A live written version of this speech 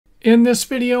In this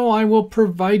video, I will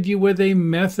provide you with a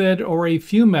method or a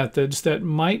few methods that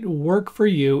might work for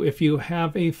you if you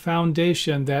have a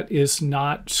foundation that is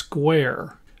not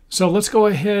square. So let's go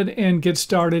ahead and get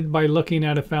started by looking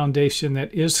at a foundation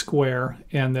that is square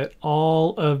and that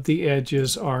all of the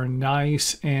edges are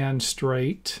nice and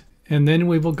straight. And then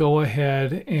we will go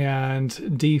ahead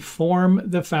and deform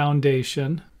the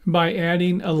foundation by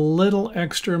adding a little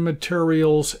extra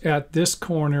materials at this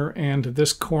corner and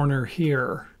this corner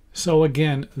here. So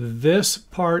again, this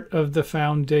part of the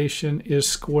foundation is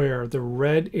square. The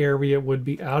red area would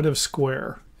be out of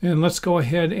square. And let's go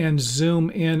ahead and zoom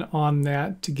in on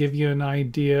that to give you an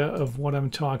idea of what I'm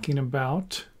talking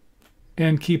about.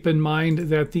 And keep in mind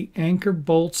that the anchor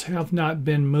bolts have not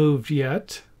been moved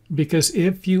yet, because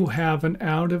if you have an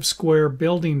out of square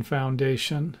building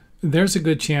foundation, there's a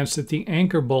good chance that the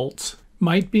anchor bolts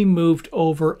might be moved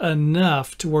over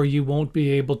enough to where you won't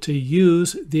be able to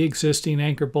use the existing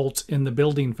anchor bolts in the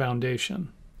building foundation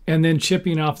and then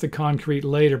chipping off the concrete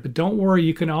later. But don't worry,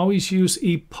 you can always use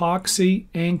epoxy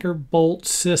anchor bolt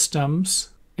systems,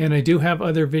 and I do have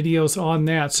other videos on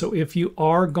that. So if you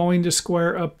are going to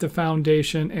square up the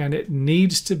foundation and it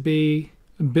needs to be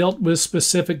built with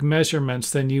specific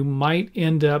measurements, then you might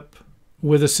end up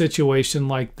with a situation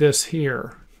like this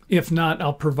here. If not,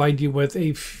 I'll provide you with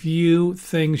a few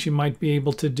things you might be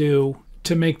able to do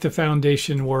to make the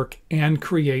foundation work and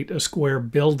create a square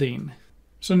building.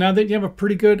 So now that you have a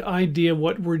pretty good idea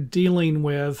what we're dealing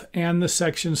with and the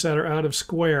sections that are out of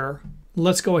square,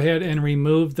 let's go ahead and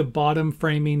remove the bottom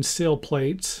framing sill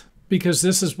plates, because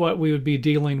this is what we would be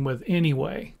dealing with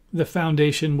anyway. The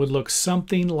foundation would look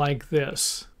something like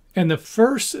this. And the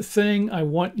first thing I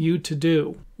want you to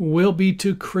do will be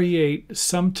to create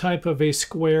some type of a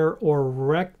square or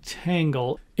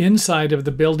rectangle inside of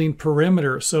the building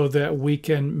perimeter so that we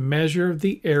can measure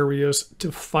the areas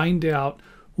to find out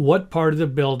what part of the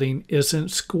building isn't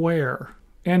square.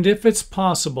 And if it's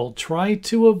possible, try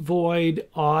to avoid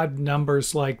odd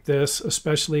numbers like this,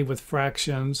 especially with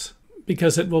fractions,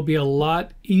 because it will be a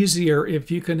lot easier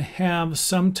if you can have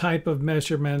some type of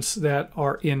measurements that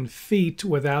are in feet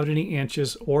without any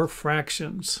inches or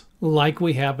fractions, like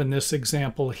we have in this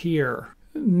example here.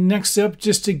 Next up,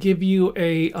 just to give you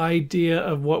an idea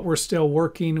of what we're still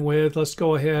working with, let's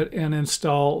go ahead and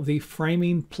install the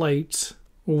framing plates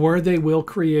where they will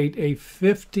create a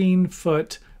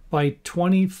 15-foot by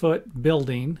 20-foot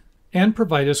building and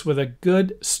provide us with a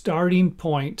good starting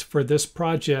point for this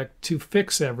project to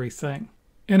fix everything.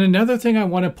 And another thing I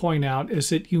want to point out is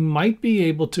that you might be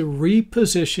able to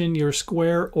reposition your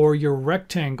square or your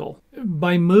rectangle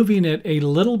by moving it a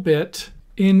little bit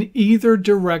in either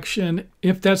direction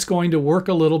if that's going to work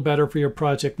a little better for your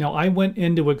project. Now, I went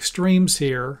into extremes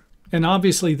here, and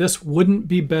obviously this wouldn't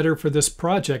be better for this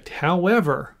project.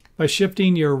 However, by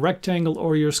shifting your rectangle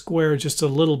or your square just a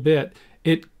little bit,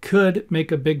 it could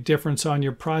make a big difference on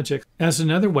your project as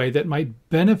another way that might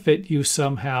benefit you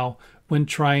somehow when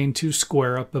trying to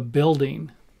square up a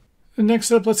building.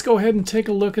 Next up, let's go ahead and take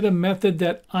a look at a method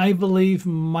that I believe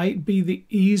might be the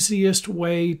easiest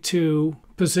way to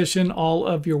position all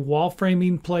of your wall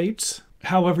framing plates.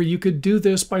 However, you could do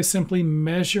this by simply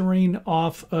measuring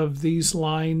off of these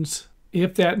lines,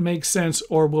 if that makes sense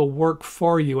or will work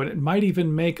for you. And it might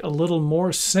even make a little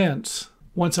more sense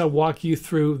once I walk you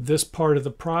through this part of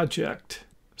the project.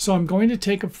 So I'm going to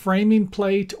take a framing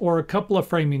plate or a couple of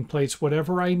framing plates,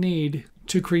 whatever I need,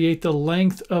 to create the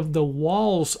length of the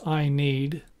walls I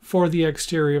need for the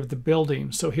exterior of the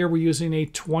building. So here we're using a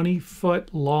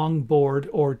 20-foot long board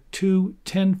or two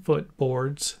 10-foot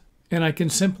boards, and I can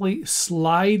simply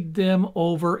slide them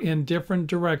over in different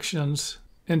directions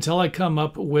until I come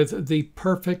up with the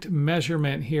perfect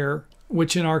measurement here,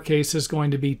 which in our case is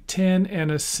going to be 10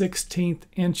 1/16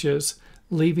 inches,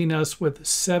 leaving us with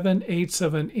 7/8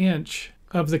 of an inch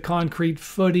of the concrete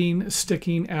footing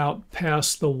sticking out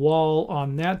past the wall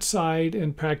on that side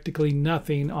and practically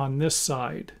nothing on this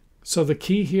side. So the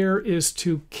key here is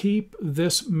to keep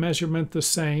this measurement the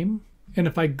same. And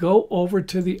if I go over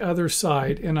to the other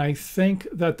side and I think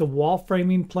that the wall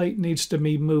framing plate needs to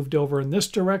be moved over in this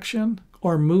direction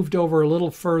or moved over a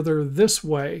little further this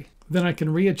way, then I can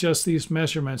readjust these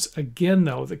measurements. Again,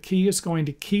 though, the key is going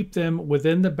to keep them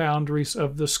within the boundaries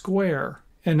of the square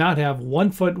and not have 1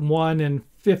 foot 1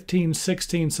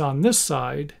 15/16 on this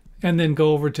side and then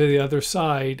go over to the other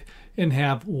side and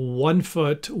have 1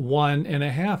 foot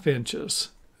 1.5 inches.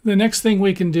 The next thing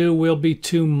we can do will be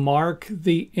to mark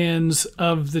the ends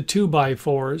of the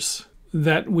 2x4s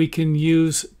that we can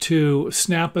use to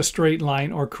snap a straight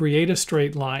line or create a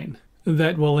straight line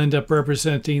that will end up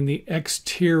representing the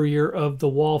exterior of the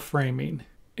wall framing.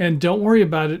 And don't worry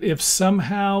about it if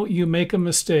somehow you make a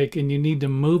mistake and you need to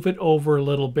move it over a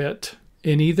little bit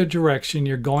in either direction.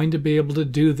 You're going to be able to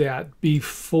do that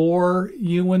before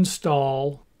you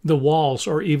install the walls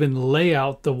or even lay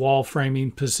out the wall framing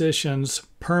positions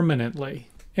permanently.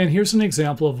 And here's an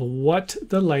example of what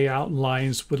the layout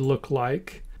lines would look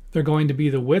like. They're going to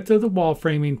be the width of the wall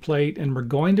framing plate, and we're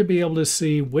going to be able to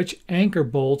see which anchor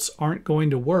bolts aren't going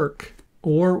to work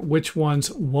or which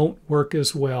ones won't work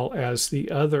as well as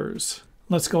the others.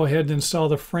 Let's go ahead and install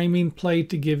the framing plate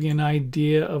to give you an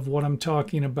idea of what I'm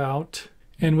talking about.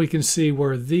 And we can see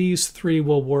where these three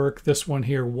will work, this one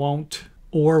here won't,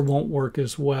 or won't work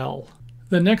as well.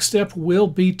 The next step will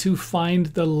be to find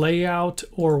the layout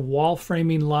or wall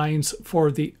framing lines for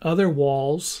the other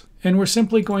walls, and we're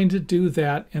simply going to do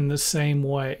that in the same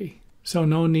way. So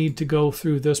no need to go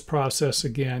through this process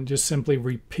again, just simply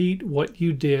repeat what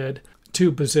you did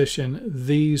to position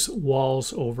these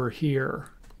walls over here.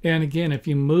 And again, if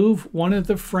you move one of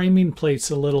the framing plates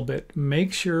a little bit,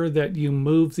 make sure that you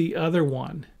move the other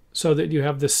one so that you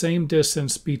have the same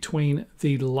distance between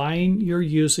the line you're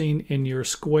using in your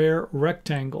square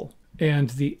rectangle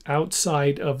and the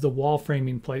outside of the wall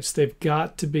framing plates. They've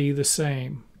got to be the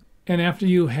same. And after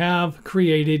you have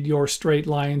created your straight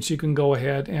lines, you can go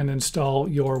ahead and install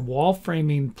your wall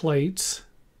framing plates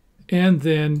and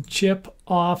then chip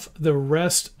off the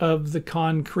rest of the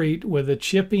concrete with a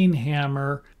chipping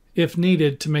hammer if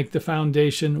needed to make the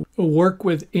foundation work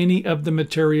with any of the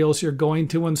materials you're going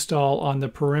to install on the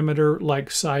perimeter like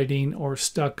siding or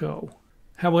stucco.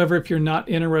 However, if you're not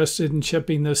interested in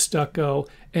chipping the stucco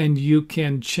and you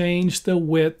can change the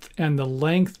width and the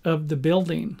length of the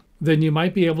building, then you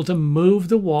might be able to move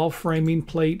the wall framing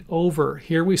plate over.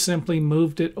 Here we simply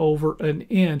moved it over an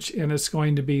inch, and it's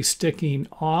going to be sticking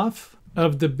off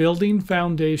of the building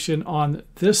foundation on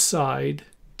this side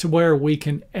to where we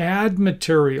can add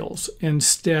materials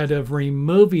instead of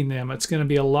removing them. It's going to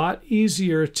be a lot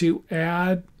easier to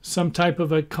add some type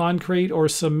of a concrete or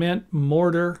cement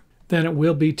mortar than it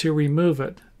will be to remove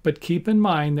it. But keep in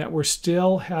mind that we're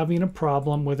still having a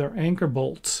problem with our anchor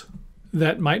bolts.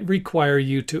 That might require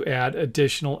you to add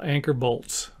additional anchor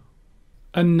bolts.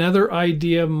 Another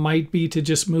idea might be to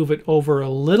just move it over a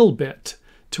little bit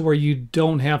to where you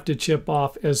don't have to chip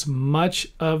off as much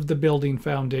of the building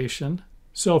foundation.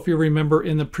 So if you remember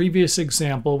in the previous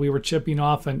example, we were chipping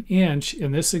off an inch.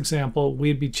 In this example,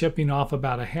 we'd be chipping off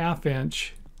about a ½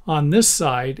 inch on this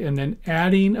side and then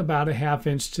adding about a ½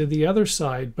 inch to the other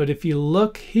side. But if you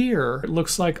look here, it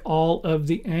looks like all of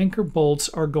the anchor bolts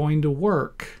are going to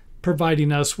work,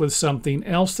 providing us with something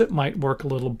else that might work a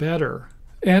little better.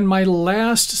 And my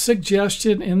last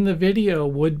suggestion in the video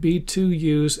would be to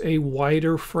use a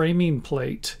wider framing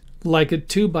plate, like a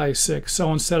 2x6.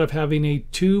 So instead of having a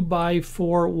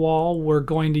 2x4 wall, we're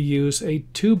going to use a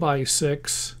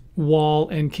 2x6 wall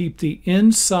and keep the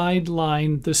inside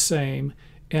line the same,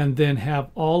 and then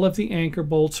have all of the anchor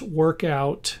bolts work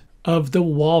out of the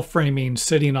wall framing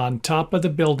sitting on top of the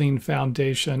building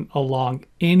foundation along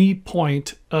any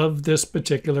point of this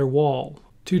particular wall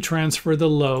to transfer the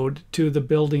load to the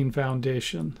building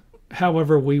foundation.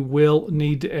 However, we will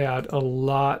need to add a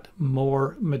lot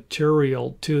more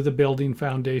material to the building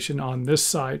foundation on this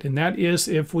side, and that is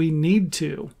if we need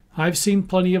to. I've seen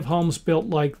plenty of homes built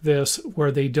like this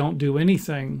where they don't do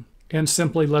anything and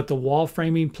simply let the wall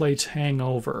framing plates hang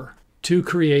over to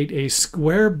create a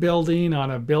square building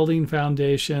on a building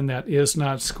foundation that is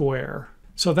not square.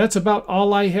 So that's about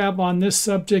all I have on this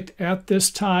subject at this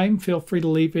time. Feel free to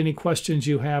leave any questions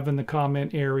you have in the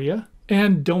comment area.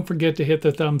 And don't forget to hit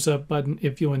the thumbs up button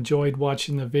if you enjoyed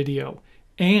watching the video,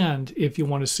 and if you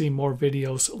want to see more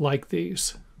videos like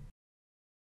these.